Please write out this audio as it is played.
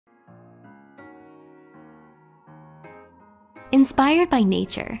Inspired by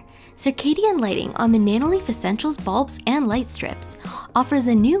nature, Circadian Lighting on the Nanoleaf Essentials Bulbs and Lightstrips offers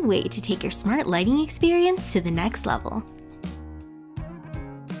a new way to take your smart lighting experience to the next level.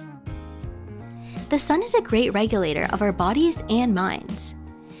 The sun is a great regulator of our bodies and minds.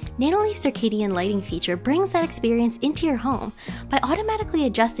 Nanoleaf Circadian Lighting feature brings that experience into your home by automatically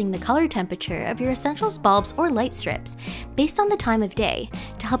adjusting the color temperature of your Essentials bulbs or light strips based on the time of day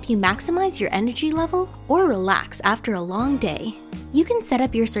to help you maximize your energy level or relax after a long day. You can set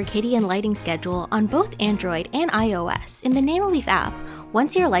up your circadian lighting schedule on both Android and iOS in the Nanoleaf app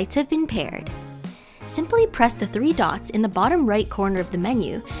once your lights have been paired. Simply press the 3 dots in the bottom right corner of the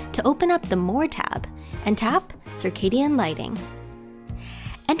menu to open up the More tab and tap Circadian Lighting.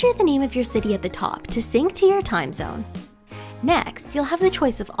 Enter the name of your city at the top to sync to your time zone. Next, you'll have the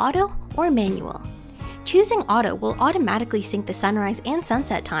choice of auto or manual. Choosing auto will automatically sync the sunrise and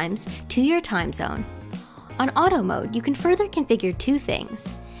sunset times to your time zone. On auto mode, you can further configure 2 things: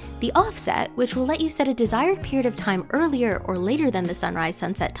 the offset, which will let you set a desired period of time earlier or later than the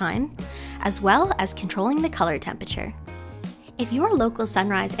sunrise-sunset time, as well as controlling the color temperature. If your local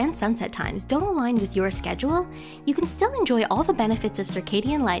sunrise and sunset times don't align with your schedule, you can still enjoy all the benefits of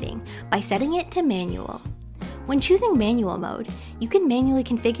circadian lighting by setting it to manual. When choosing manual mode, you can manually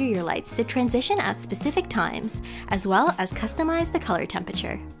configure your lights to transition at specific times, as well as customize the color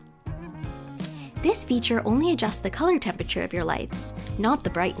temperature. This feature only adjusts the color temperature of your lights, not the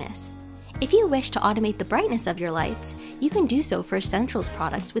brightness. If you wish to automate the brightness of your lights, you can do so for Essentials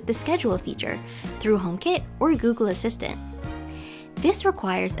products with the Schedule feature through HomeKit or Google Assistant. This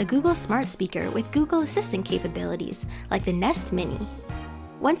requires a Google Smart Speaker with Google Assistant capabilities like the Nest Mini.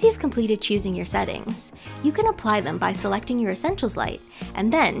 Once you've completed choosing your settings, you can apply them by selecting your Essentials light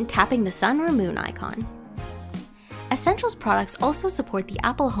and then tapping the sun or moon icon. Essentials products also support the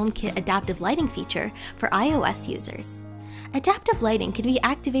Apple HomeKit adaptive lighting feature for iOS users. Adaptive lighting can be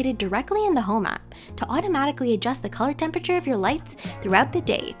activated directly in the Home app to automatically adjust the color temperature of your lights throughout the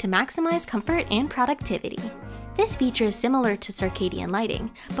day to maximize comfort and productivity. This feature is similar to circadian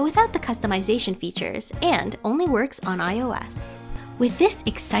lighting, but without the customization features and only works on iOS. With this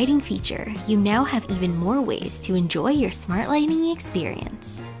exciting feature, you now have even more ways to enjoy your smart lighting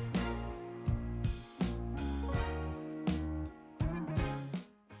experience.